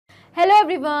Hello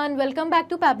everyone, welcome back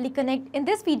to Pabbly Connect. In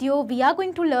this video, we are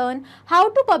going to learn how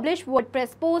to publish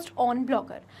WordPress post on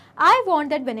Blogger. I want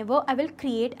that whenever I will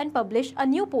create and publish a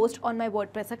new post on my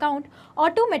WordPress account,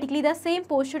 automatically the same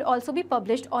post should also be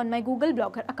published on my Google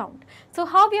Blogger account. So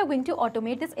how we are going to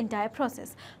automate this entire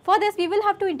process? For this, we will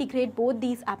have to integrate both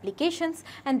these applications,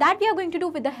 and that we are going to do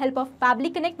with the help of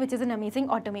Pabbly Connect, which is an amazing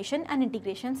automation and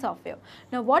integration software.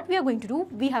 Now what we are going to do,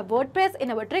 we have WordPress in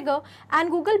our trigger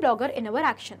and Google Blogger in our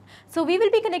action. So we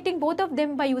will be connecting both of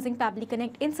them by using Pabbly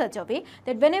Connect in such a way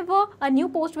that whenever a new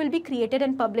post will be created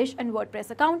and published in WordPress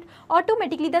account,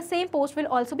 automatically the same post will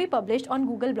also be published on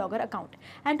Google Blogger account.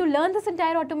 And to learn this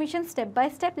entire automation step by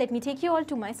step, let me take you all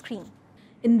to my screen.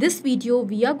 In this video,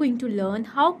 we are going to learn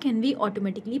how can we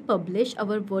automatically publish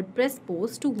our WordPress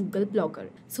post to Google Blogger.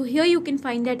 So here you can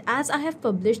find that as I have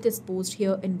published this post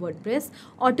here in WordPress,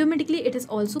 automatically it is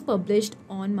also published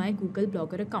on my Google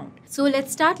Blogger account. So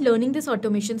let's start learning this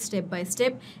automation step by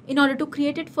step. In order to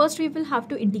create it, first we will have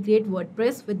to integrate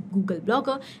WordPress with Google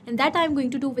Blogger, and that I am going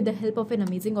to do with the help of an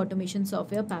amazing automation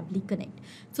software, Pabbly Connect.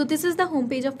 So this is the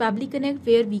homepage of Pabbly Connect,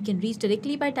 where we can reach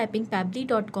directly by typing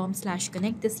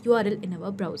pabbly.com/connect, this URL in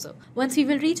our browser. Once we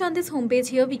will reach on this homepage,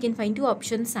 here we can find two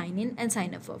options: sign in and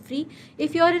sign up for free.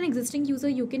 If you are an existing user,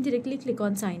 you can directly click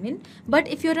on sign in, but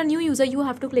if you're a new user, you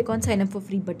have to click on sign up for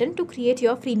free button to create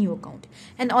your free new account.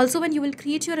 And also when you will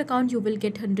create your account, you will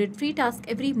get 100 free tasks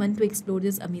every month to explore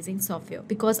this amazing software.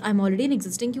 Because I'm already an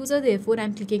existing user, therefore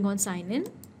I'm clicking on sign in.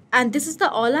 And this is the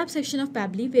all app section of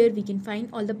Pabbly, where we can find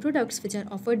all the products which are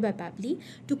offered by Pabbly.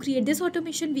 To create this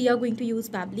automation, we are going to use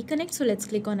Pabbly Connect. So let's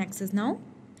click on access now.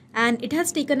 And it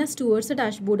has taken us towards the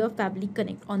dashboard of Pabbly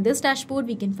Connect. On this dashboard,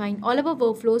 we can find all of our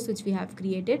workflows which we have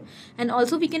created, and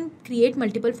also we can create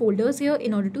multiple folders here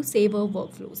in order to save our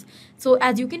workflows. So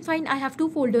as you can find, I have two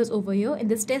folders over here. In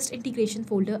this test integration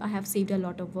folder, I have saved a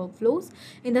lot of workflows.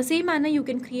 In the same manner, you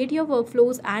can create your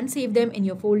workflows and save them in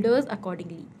your folders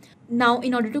accordingly. Now,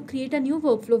 in order to create a new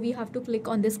workflow, we have to click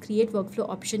on this create workflow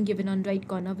option given on right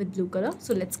corner with blue color.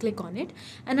 So let's click on it,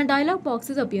 and a dialog box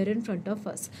is appear in front of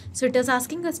us. So it is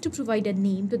asking us to provide a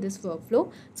name to this workflow.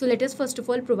 So let us first of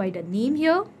all provide a name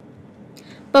here.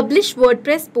 Publish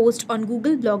WordPress post on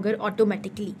Google Blogger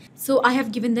automatically. So I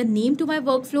have given the name to my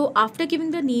workflow. After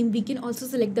giving the name, we can also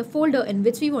select the folder in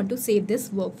which we want to save this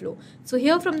workflow. So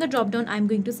here from the drop down, I'm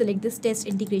going to select this test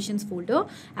integrations folder,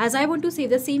 as I want to save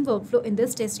the same workflow in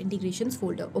this test integrations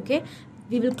folder. Okay,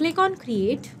 we will click on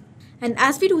create. And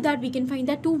as we do that, we can find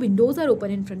that two windows are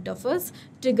open in front of us,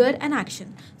 trigger and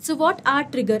action. So what are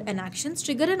trigger and actions?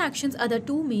 Trigger and actions are the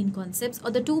two main concepts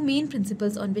or the two main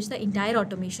principles on which the entire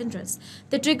automation rests.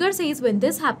 The trigger says when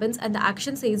this happens, and the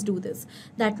action says do this.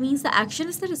 That means the action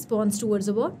is the response towards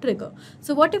our trigger.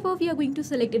 So whatever we are going to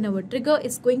select in our trigger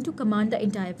is going to command the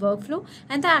entire workflow,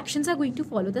 and the actions are going to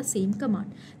follow the same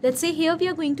command. Let's say here we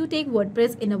are going to take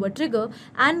WordPress in our trigger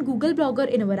and Google Blogger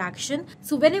in our action.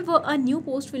 So whenever a new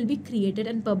post will be created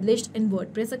and published in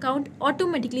WordPress account,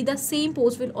 automatically the same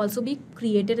post will also be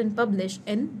created and published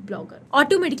in Blogger.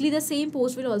 Automatically the same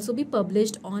post will also be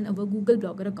published on our Google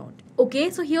Blogger account. Okay,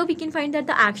 so here we can find that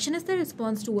the action is the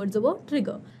response towards our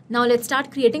trigger. Now let's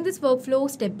start creating this workflow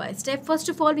step by step. First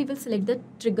of all, we will select the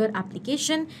trigger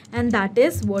application, and that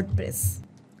is WordPress.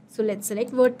 So let's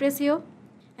select WordPress here.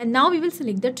 And now we will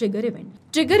select the trigger event.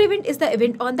 Trigger event is the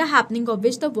event on the happening of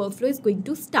which the workflow is going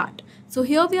to start. So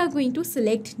here we are going to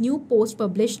select new post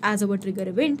published as our trigger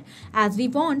event, as we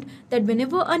want that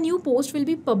whenever a new post will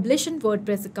be published in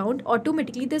WordPress account,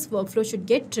 automatically this workflow should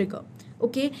get triggered.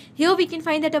 Okay, here we can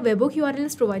find that a webhook URL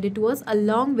is provided to us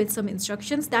along with some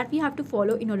instructions that we have to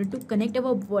follow in order to connect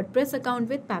our WordPress account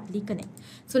with Pabbly Connect.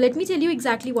 So let me tell you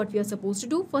exactly what we are supposed to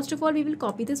do. First of all, we will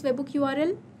copy this webhook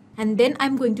URL, and then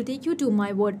I'm going to take you to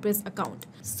my WordPress account.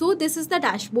 So this is the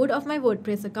dashboard of my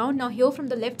WordPress account. Now here from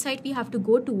the left side, we have to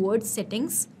go towards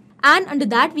settings, and under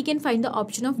that we can find the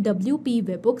option of WP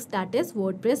webhooks, that is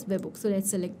WordPress webhook. So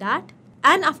let's select that,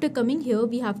 and after coming here,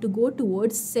 we have to go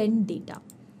towards send data.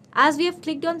 As we have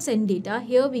clicked on send data,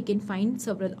 here we can find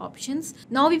several options.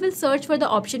 Now we will search for the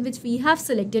option which we have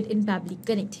selected in Pabbly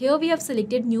Connect. Here we have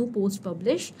selected new post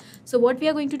publish. So what we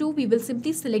are going to do, we will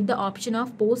simply select the option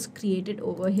of post created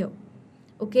over here.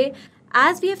 Okay,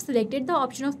 as we have selected the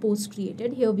option of post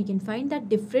created, here we can find that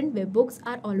different webhooks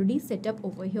are already set up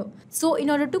over here. So in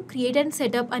order to create and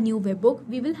set up a new webhook,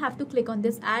 we will have to click on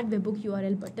this add webhook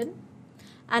URL button.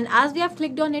 And as we have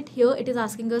clicked on it, here it is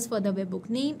asking us for the webhook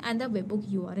name and the webhook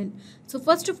URL. So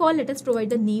first of all, let us provide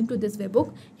the name to this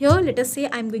webhook. Here, let us say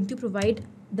I'm going to provide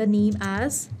the name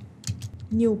as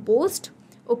new post.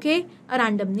 Okay, a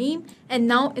random name. And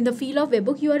now in the field of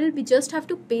webhook URL, we just have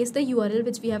to paste the URL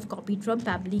which we have copied from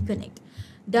Pabbly Connect.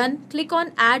 Done. Click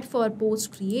on add for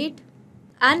post create.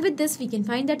 And with this, we can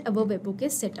find that our webhook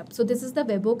is set up. So this is the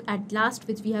webhook at last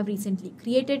which we have recently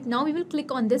created. Now we will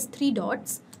click on this 3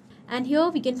 dots. And here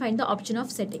we can find the option of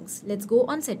settings. Let's go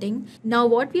on setting. Now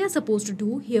what we are supposed to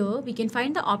do here, we can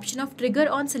find the option of trigger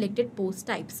on selected post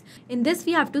types. In this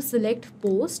we have to select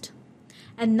post.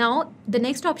 And now the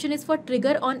next option is for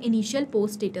trigger on initial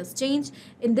post status change.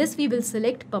 In this we will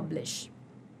select publish.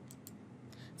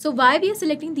 So why we are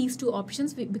selecting these two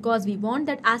options? Because we want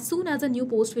that as soon as a new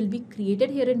post will be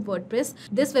created here in WordPress,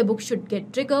 this webhook should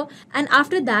get trigger, and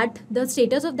after that the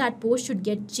status of that post should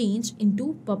get changed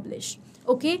into publish.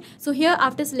 Okay, so here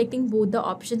after selecting both the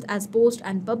options as post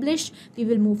and publish, we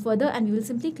will move further and we will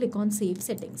simply click on save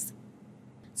settings.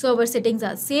 So our settings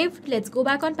are saved. Let's go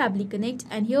back on Pabbly Connect,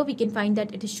 and here we can find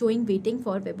that it is showing waiting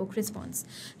for webhook response.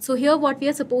 So here what we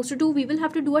are supposed to do, we will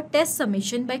have to do a test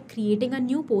submission by creating a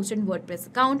new post in WordPress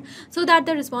account so that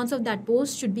the response of that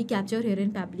post should be captured here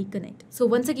in Pabbly Connect. So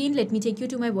once again, let me take you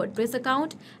to my WordPress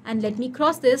account and let me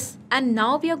cross this, and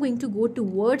now we are going to go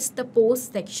towards the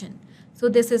post section. So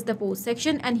this is the post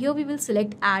section, and here we will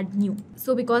select add new.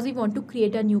 So because we want to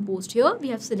create a new post here, we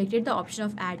have selected the option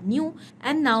of add new,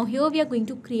 and now here we are going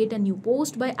to create a new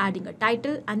post by adding a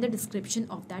title and the description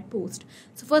of that post.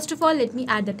 So first of all, let me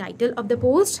add the title of the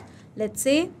post. Let's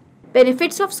say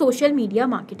benefits of social media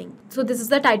marketing. So this is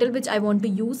the title which I want to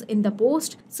use in the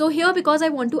post. So here, because I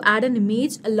want to add an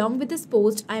image along with this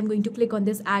post, I am going to click on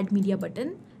this add media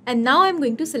button, and now I'm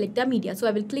going to select the media. So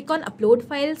I will click on upload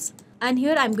files, and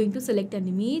here I'm going to select an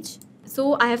image.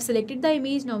 So I have selected the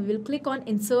image. Now we will click on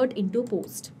insert into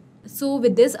post. So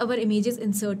with this, our image is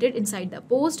inserted inside the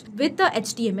post with the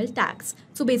HTML tags.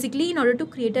 So basically, in order to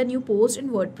create a new post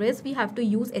in WordPress, we have to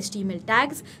use HTML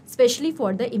tags, especially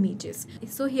for the images.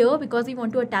 So here, because we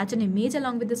want to attach an image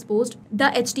along with this post, the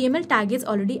HTML tag is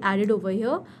already added over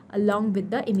here along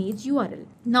with the image URL.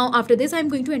 Now after this, I'm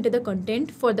going to enter the content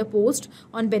for the post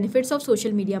on benefits of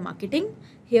social media marketing.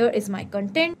 Here is my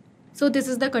content. So this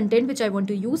is the content which I want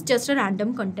to use, just a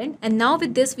random content. And now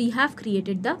with this, we have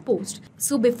created the post.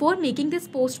 So before making this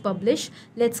post publish,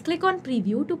 let's click on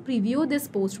preview to preview this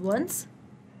post once.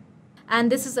 And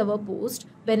this is our post,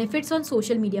 benefits on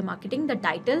social media marketing, the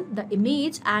title, the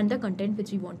image, and the content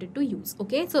which we wanted to use.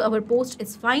 Okay, so our post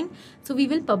is fine. So we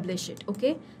will publish it.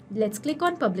 Okay, let's click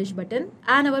on publish button,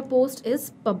 and our post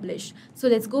is published. So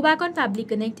let's go back on Pabbly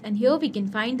Connect, and here we can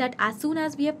find that as soon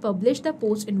as we have published the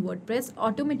post in WordPress,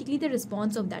 automatically the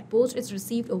response of that post is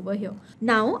received over here.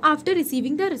 Now after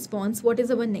receiving the response, what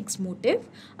is our next motive?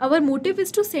 Our motive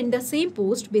is to send the same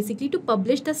post, basically to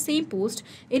publish the same post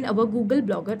in our Google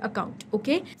Blogger account.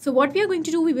 Okay, so what we are going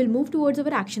to do, we will move towards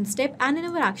our action step, and in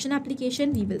our action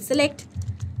application we will select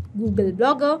Google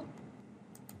Blogger,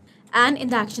 and in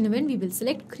the action event we will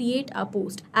select create a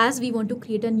post, as we want to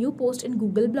create a new post in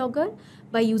Google Blogger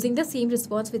by using the same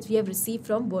response which we have received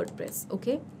from WordPress.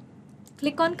 Okay,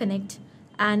 click on connect,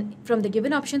 and from the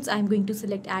given options I am going to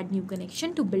select add new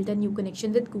connection to build a new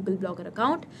connection with Google Blogger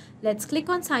account. Let's click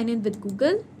on sign in with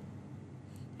Google,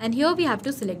 and here we have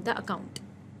to select the account.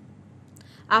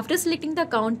 After selecting the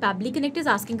account, Pabbly Connect is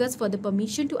asking us for the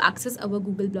permission to access our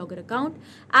Google Blogger account,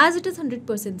 as it is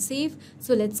 100% safe.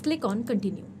 So let's click on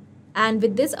continue. And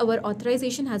with this, our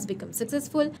authorization has become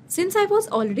successful. Since I was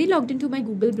already logged into my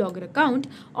Google Blogger account,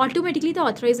 automatically the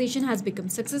authorization has become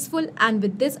successful, and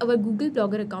with this, our Google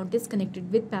Blogger account is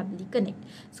connected with Pabbly Connect.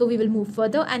 So we will move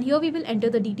further, and here we will enter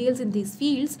the details in these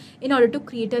fields in order to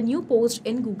create a new post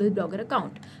in Google Blogger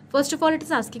account. First of all, it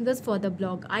is asking us for the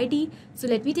blog ID. So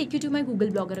let me take you to my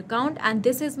Google Blogger account, and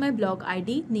this is my blog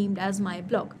ID named as my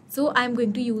blog. So I am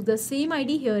going to use the same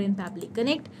ID here in Pabbly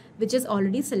Connect, which is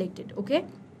already selected. Okay.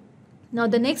 Now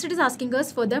the next, it is asking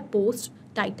us for the post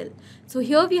title. So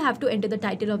here we have to enter the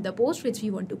title of the post which we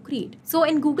want to create. So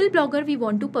in Google Blogger, we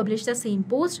want to publish the same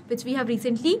post which we have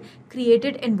recently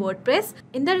created in WordPress.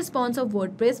 In the response of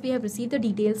WordPress, we have received the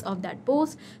details of that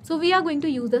post. So we are going to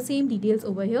use the same details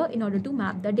over here in order to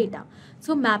map the data.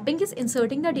 So mapping is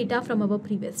inserting the data from our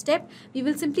previous step. We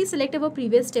will simply select our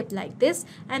previous step like this,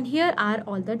 and here are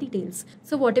all the details.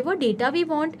 So whatever data we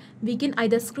want, we can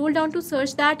either scroll down to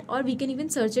search that, or we can even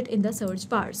search it in the search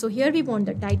bar. So here we want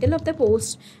the title of the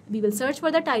post. We will search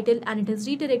for the title, and it has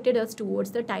redirected us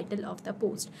towards the title of the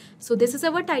post. So this is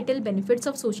our title, benefits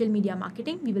of social media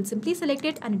marketing. We will simply select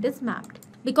it, and it is mapped.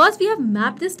 Because we have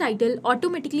mapped this title,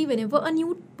 automatically whenever a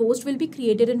new post will be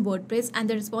created in WordPress and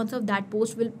the response of that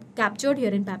post will captured here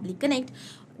in Pabbly Connect,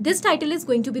 this title is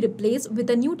going to be replaced with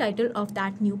a new title of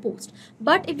that new post.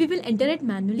 But if we will enter it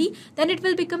manually, then it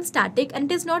will become static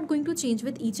and it is not going to change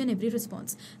with each and every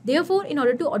response. Therefore, in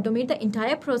order to automate the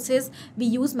entire process, we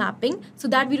use mapping so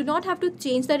that we do not have to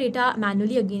change the data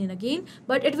manually again and again,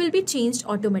 but it will be changed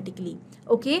automatically.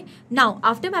 Okay, now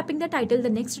after mapping the title, the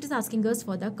next it is asking us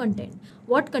for the content.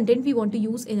 What content we want to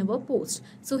use in our post.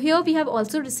 So here we have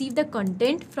also received the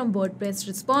content from WordPress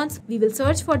response. We will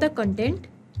search for the content.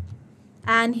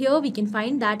 And here we can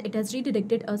find that it has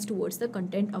redirected us towards the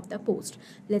content of the post.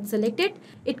 Let's select it.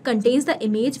 It contains the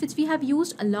image which we have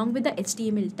used along with the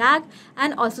HTML tag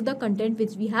and also the content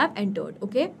which we have entered.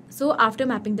 Okay, so after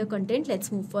mapping the content,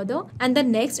 let's move further. And the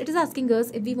next it is asking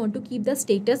us if we want to keep the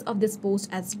status of this post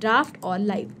as draft or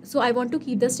live. So I want to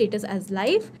keep the status as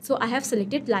live. So I have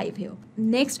selected live here.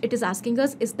 Next it is asking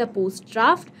us is the post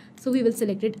draft. So we will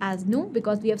select it as no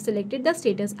because we have selected the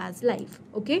status as live.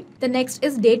 Okay. The next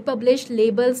is date published,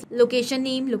 labels, location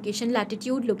name, location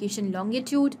latitude, location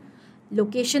longitude,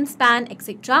 location span,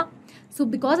 etc. So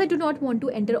because I do not want to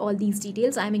enter all these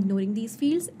details, I am ignoring these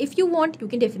fields. If you want, you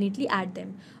can definitely add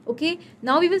them. Okay.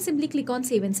 Now we will simply click on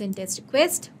save and send test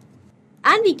request.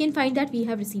 And we can find that we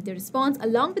have received the response.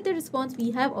 Along with the response,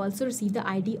 we have also received the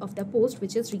ID of the post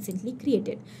which is recently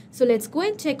created. So let's go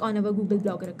and check on our Google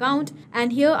Blogger account.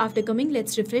 And here after coming,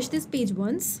 let's refresh this page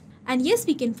once. And yes,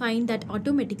 we can find that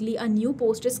automatically a new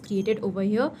post is created over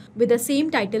here with the same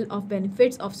title of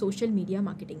benefits of social media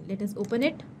marketing. Let us open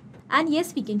it. And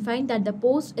yes, we can find that the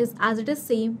post is as it is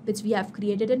same which we have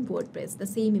created in WordPress. The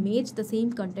same image, the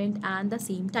same content and the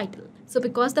same title. So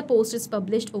because the post is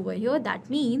published over here, that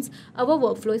means our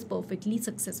workflow is perfectly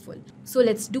successful. So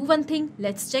let's do one thing.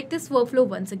 Let's check this workflow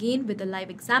once again with a live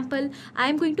example. I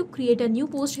am going to create a new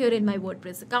post here in my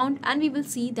WordPress account and we will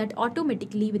see that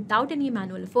automatically without any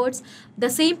manual efforts, the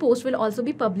same post will also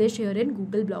be published here in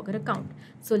Google Blogger account.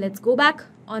 So let's go back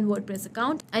on WordPress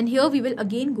account and here we will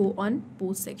again go on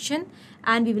post section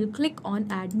and we will click on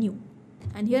add new.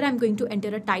 And here I'm going to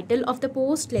enter a title of the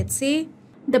post. Let's say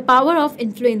the power of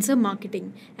influencer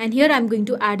marketing. And here I'm going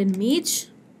to add an image.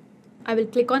 I will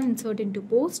click on insert into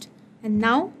post and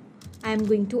now I am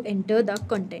going to enter the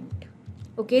content.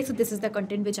 Okay, so this is the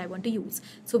content which I want to use.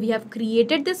 So we have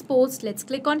created this post. Let's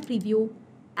click on preview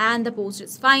and the post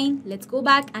is fine. Let's go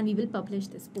back and we will publish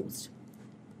this post.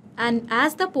 And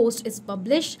as the post is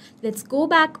published, let's go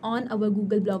back on our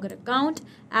Google Blogger account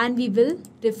and we will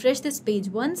refresh this page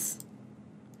once.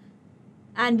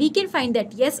 And we can find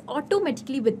that yes,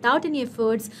 automatically without any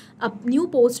efforts, a new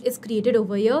post is created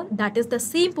over here. That is the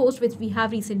same post which we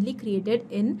have recently created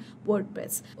in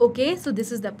WordPress. Okay, so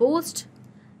this is the post,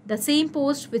 the same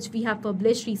post which we have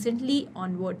published recently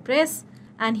on WordPress.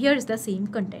 And here is the same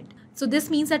content. So this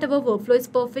means that our workflow is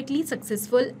perfectly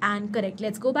successful and correct.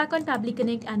 Let's go back on Pabbly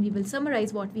Connect and we will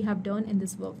summarize what we have done in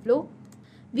this workflow.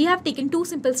 We have taken two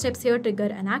simple steps here, trigger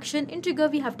and action. In trigger,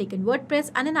 we have taken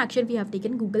WordPress and in action, we have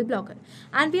taken Google Blogger.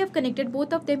 And we have connected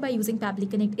both of them by using Pabbly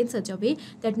Connect in such a way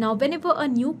that now whenever a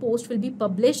new post will be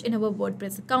published in our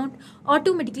WordPress account,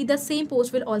 automatically the same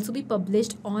post will also be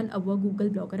published on our Google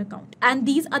Blogger account. And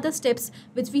these are the steps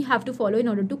which we have to follow in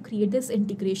order to create this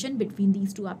integration between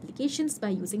these two applications by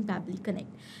using Pabbly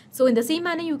Connect. So in the same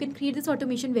manner, you can create this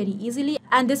automation very easily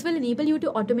and this will enable you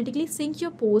to automatically sync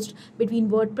your post between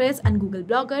WordPress and Google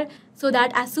Blogger, so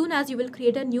that as soon as you will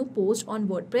create a new post on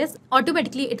WordPress,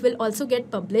 automatically it will also get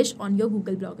published on your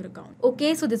Google Blogger account.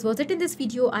 Okay, so this was it in this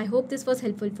video. I hope this was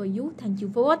helpful for you. Thank you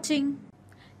for watching.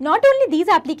 Not only these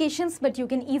applications, but you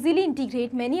can easily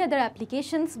integrate many other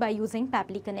applications by using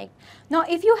Pabbly Connect. Now,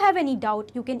 if you have any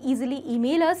doubt, you can easily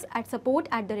email us at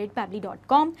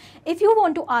support@pabbly.com. If you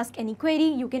want to ask any query,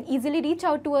 you can easily reach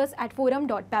out to us at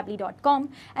forum.pabbly.com.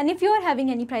 And if you are having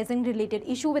any pricing related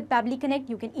issue with Pabbly Connect,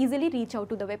 you can easily reach out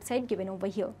to the website given over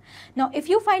here. Now, if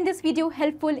you find this video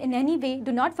helpful in any way,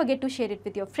 do not forget to share it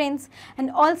with your friends.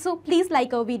 And also, please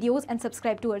like our videos and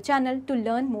subscribe to our channel to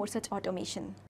learn more such automation.